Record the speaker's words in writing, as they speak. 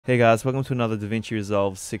Hey guys, welcome to another Davinci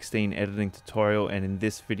Resolve 16 editing tutorial, and in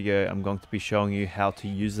this video I'm going to be showing you how to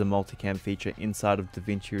use the multicam feature inside of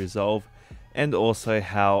Davinci Resolve, and also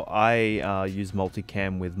how I use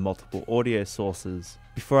multicam with multiple audio sources.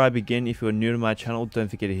 Before I begin, if you are new to my channel, don't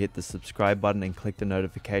forget to hit the subscribe button and click the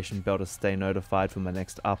notification bell to stay notified for my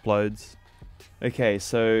next uploads. Okay,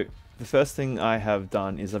 so the first thing I have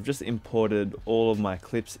done is I've just imported all of my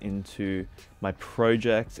clips into my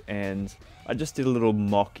project, and I just did a little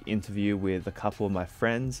mock interview with a couple of my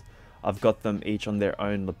friends. I've got them each on their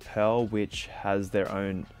own lapel, which has their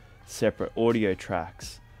own separate audio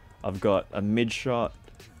tracks. I've got a mid shot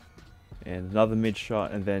and another mid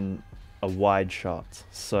shot and then a wide shot.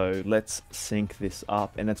 So let's sync this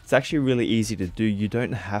up, and it's actually really easy to do. You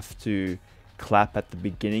don't have to clap at the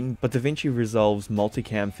beginning, but Davinci Resolve's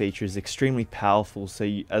multicam feature is extremely powerful, so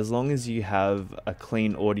as long as you have a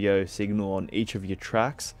clean audio signal on each of your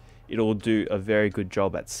tracks, it'll do a very good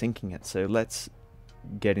job at syncing it. So let's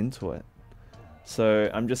get into it.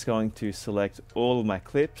 So I'm just going to select all of my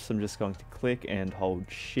clips. I'm just going to click and hold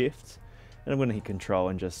shift, and I'm going to hit control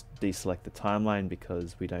and just deselect the timeline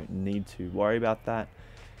because we don't need to worry about that.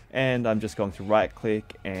 And I'm just going to right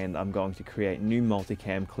click and I'm going to create new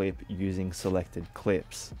multicam clip using selected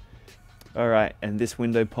clips. Alright, and this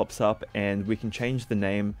window pops up and we can change the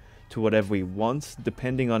name to whatever we want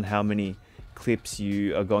depending on how many clips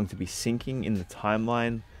you are going to be syncing in the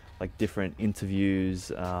timeline, like different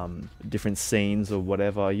interviews, different scenes or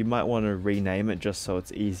whatever. You might want to rename it just so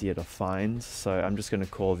it's easier to find. So I'm just going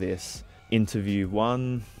to call this interview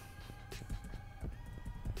 1.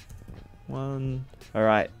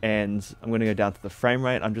 Alright, and I'm going to go down to the frame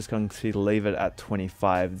rate. I'm just going to leave it at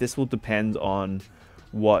 25. This will depend on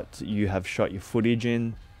what you have shot your footage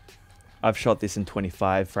in. I've shot this in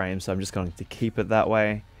 25 frames, so I'm just going to keep it that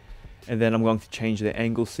way. And then I'm going to change the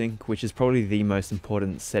angle sync, which is probably the most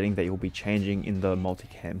important setting that you'll be changing in the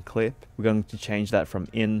multicam clip. We're going to change that from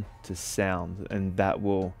in to sound, and that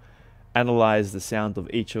will analyze the sound of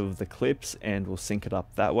each of the clips and we'll sync it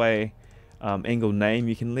up that way. Angle name,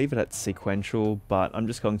 you can leave it at sequential, but I'm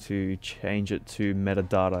just going to change it to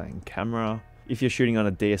metadata and camera. If you're shooting on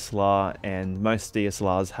a DSLR, and most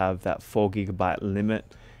DSLRs have that 4GB limit,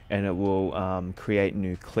 and it will create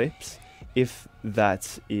new clips. If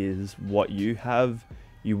that is what you have,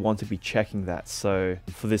 you want to be checking that. So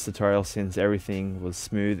for this tutorial, since everything was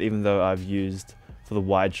smooth, even though I've used for the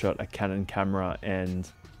wide shot a Canon camera and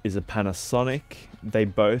is a Panasonic, they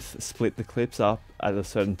both split the clips up at a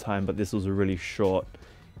certain time, but this was a really short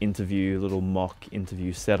interview, little mock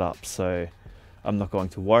interview setup, so I'm not going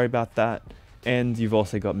to worry about that. And you've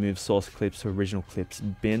also got move source clips to original clips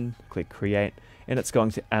bin, click create, and it's going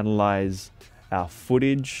to analyze our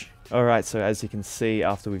footage. Alright, so as you can see,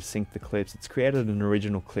 after we've synced the clips, it's created an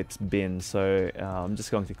original clips bin, so I'm just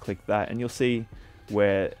going to click that and you'll see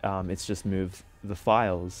where it's just moved the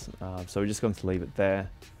files. So we're just going to leave it there.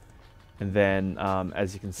 And then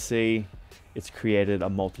as you can see, it's created a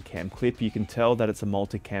multicam clip. You can tell that it's a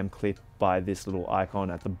multicam clip by this little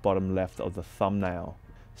icon at the bottom left of the thumbnail.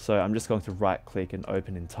 So I'm just going to right click and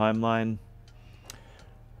open in timeline,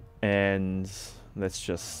 and let's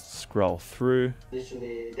just scroll through.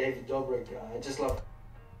 Literally David Dobrik, I just love.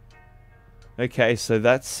 Okay, so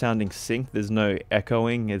that's sounding synced. There's no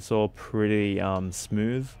echoing. It's all pretty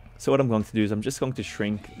smooth. So what I'm going to do is I'm just going to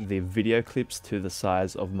shrink the video clips to the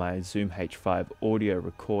size of my Zoom H5 audio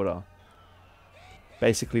recorder.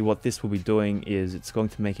 Basically what this will be doing is it's going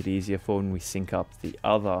to make it easier for when we sync up the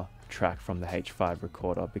other track from the H5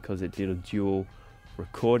 recorder, because it did a dual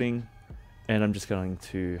recording. And I'm just going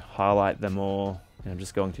to highlight them all, and I'm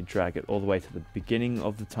just going to drag it all the way to the beginning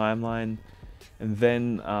of the timeline. And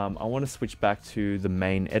then I want to switch back to the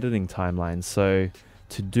main editing timeline. So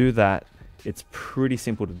to do that, it's pretty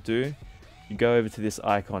simple to do. You go over to this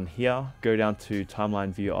icon here, go down to timeline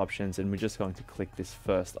view options, and we're just going to click this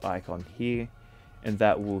first icon here, and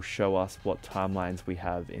that will show us what timelines we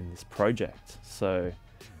have in this project. So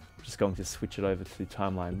I'm just going to switch it over to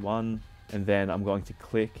timeline 1, and then I'm going to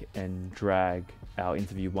click and drag our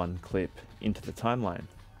interview 1 clip into the timeline.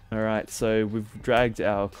 Alright, so we've dragged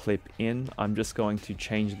our clip in. I'm just going to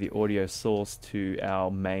change the audio source to our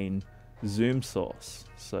main Zoom source.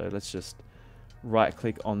 So let's just right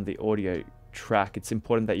click on the audio track. It's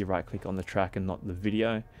important that you right click on the track and not the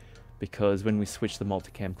video, because when we switch the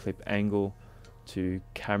multicam clip angle to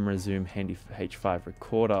camera zoom handy H5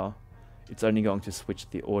 recorder, it's only going to switch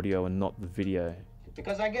the audio and not the video.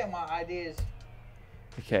 Because I get my ideas.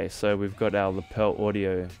 Okay, so we've got our lapel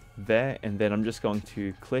audio there, and then I'm just going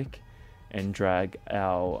to click and drag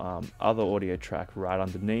our other audio track right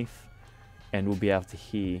underneath, and we'll be able to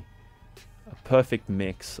hear a perfect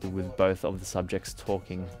mix with both of the subjects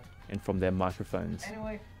talking and from their microphones.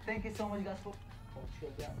 Anyway, thank you so much guys for... Oh, chill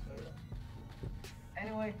down,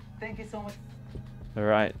 Anyway, thank you so much.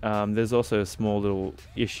 Alright, there's also a small little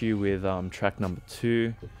issue with track number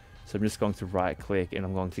 2. So I'm just going to right click and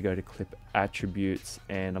I'm going to go to clip attributes,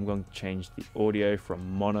 and I'm going to change the audio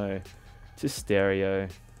from mono to stereo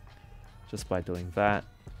just by doing that.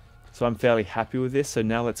 So I'm fairly happy with this. So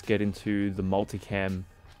now let's get into the multicam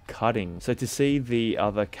cutting. So to see the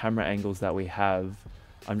other camera angles that we have,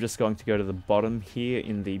 I'm just going to go to the bottom here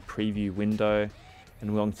in the preview window, and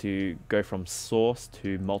I'm going to go from source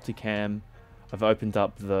to multicam. I've opened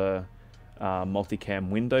up the multicam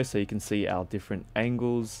window so you can see our different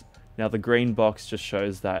angles. Now the green box just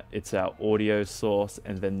shows that it's our audio source,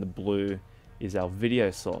 and then the blue is our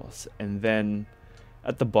video source. And then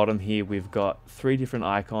at the bottom here we've got 3 different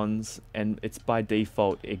icons, and it's by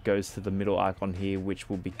default it goes to the middle icon here, which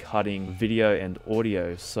will be cutting video and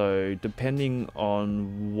audio. So depending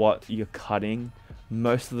on what you're cutting,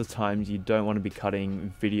 most of the times you don't want to be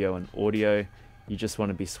cutting video and audio. You just want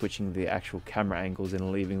to be switching the actual camera angles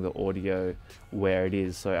and leaving the audio where it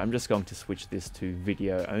is. So I'm just going to switch this to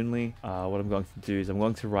video only. What I'm going to do is I'm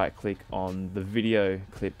going to right click on the video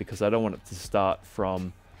clip, because I don't want it to start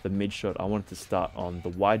from the mid shot. I want it to start on the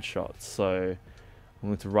wide shot. So I'm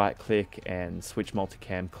going to right click and switch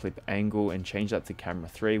multicam clip angle and change that to camera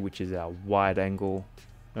 3, which is our wide angle.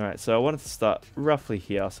 Alright, so I want it to start roughly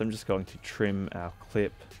here. So I'm just going to trim our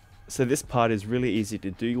clip. So this part is really easy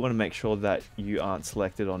to do. You want to make sure that you aren't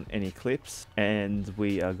selected on any clips, and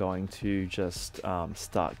we are going to just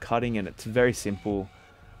start cutting, and it's very simple.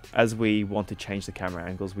 As we want to change the camera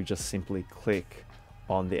angles, we just simply click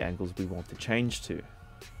on the angles we want to change to.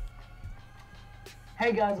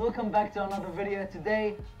 Hey guys, welcome back to another video.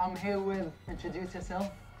 Today I'm here with, introduce yourself.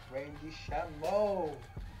 Randee Shammo.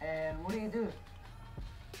 And what do you do?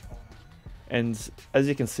 And as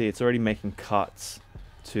you can see, it's already making cuts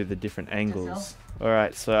to the different angles.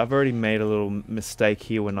 Alright, so I've already made a little mistake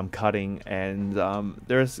here when I'm cutting, and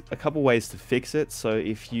there's a couple ways to fix it. So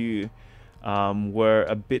if you were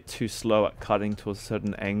a bit too slow at cutting to a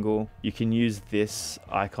certain angle, you can use this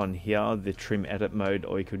icon here, the trim edit mode,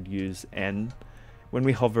 or you could use N. When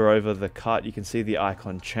we hover over the cut, you can see the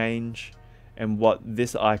icon change, and what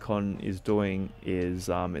this icon is doing is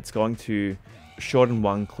it's going to shorten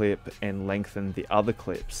one clip and lengthen the other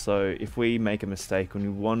clip. So if we make a mistake when we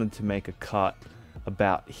wanted to make a cut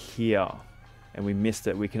about here and we missed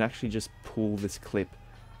it, we can actually just pull this clip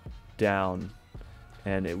down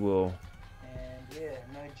and it will, And yeah,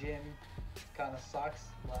 no gym, kind of sucks,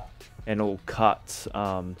 but... and it will cut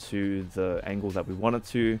to the angle that we want it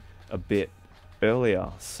to a bit earlier.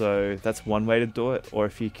 So that's one way to do it. Or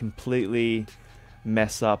if you completely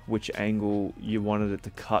mess up which angle you wanted it to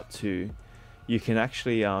cut to, you can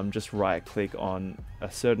actually just right click on a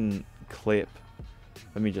certain clip.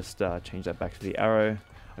 Let me just change that back to the arrow.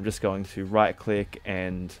 I'm just going to right click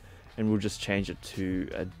and we'll just change it to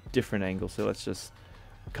a different angle. So let's just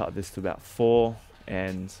cut this to about 4,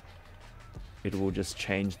 and it will just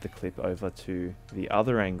change the clip over to the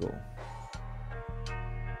other angle.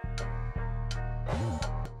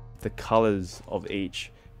 The colors of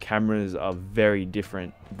each cameras are very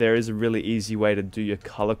different. There is a really easy way to do your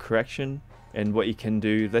color correction. And what you can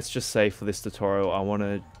do, let's just say for this tutorial I want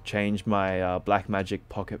to change my Blackmagic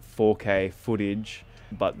Pocket 4K footage,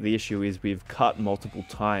 but the issue is we've cut multiple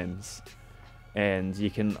times, and you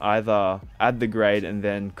can either add the grade and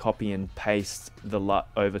then copy and paste the LUT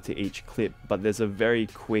over to each clip, but there's a very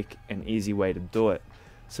quick and easy way to do it.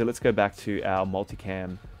 So let's go back to our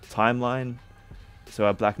multicam timeline. So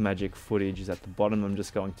our Blackmagic footage is at the bottom. I'm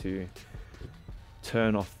just going to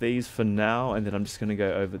turn off these for now, and then I'm just going to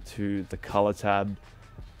go over to the color tab,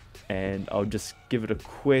 and I'll just give it a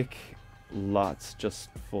quick LUT just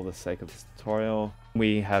for the sake of this tutorial.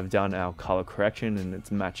 We have done our color correction and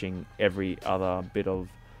it's matching every other bit of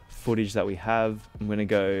footage that we have. I'm going to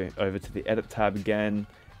go over to the edit tab again,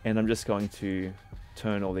 and I'm just going to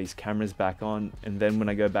turn all these cameras back on, and then when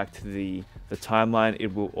I go back to the timeline,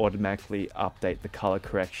 it will automatically update the color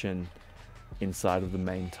correction inside of the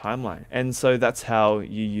main timeline. And so that's how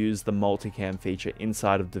you use the multicam feature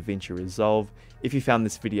inside of Davinci Resolve. If you found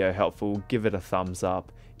this video helpful, give it a thumbs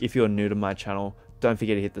up. If you're new to my channel, don't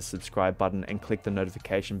forget to hit the subscribe button and click the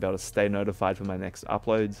notification bell to stay notified for my next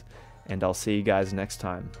uploads, and I'll see you guys next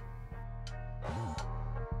time.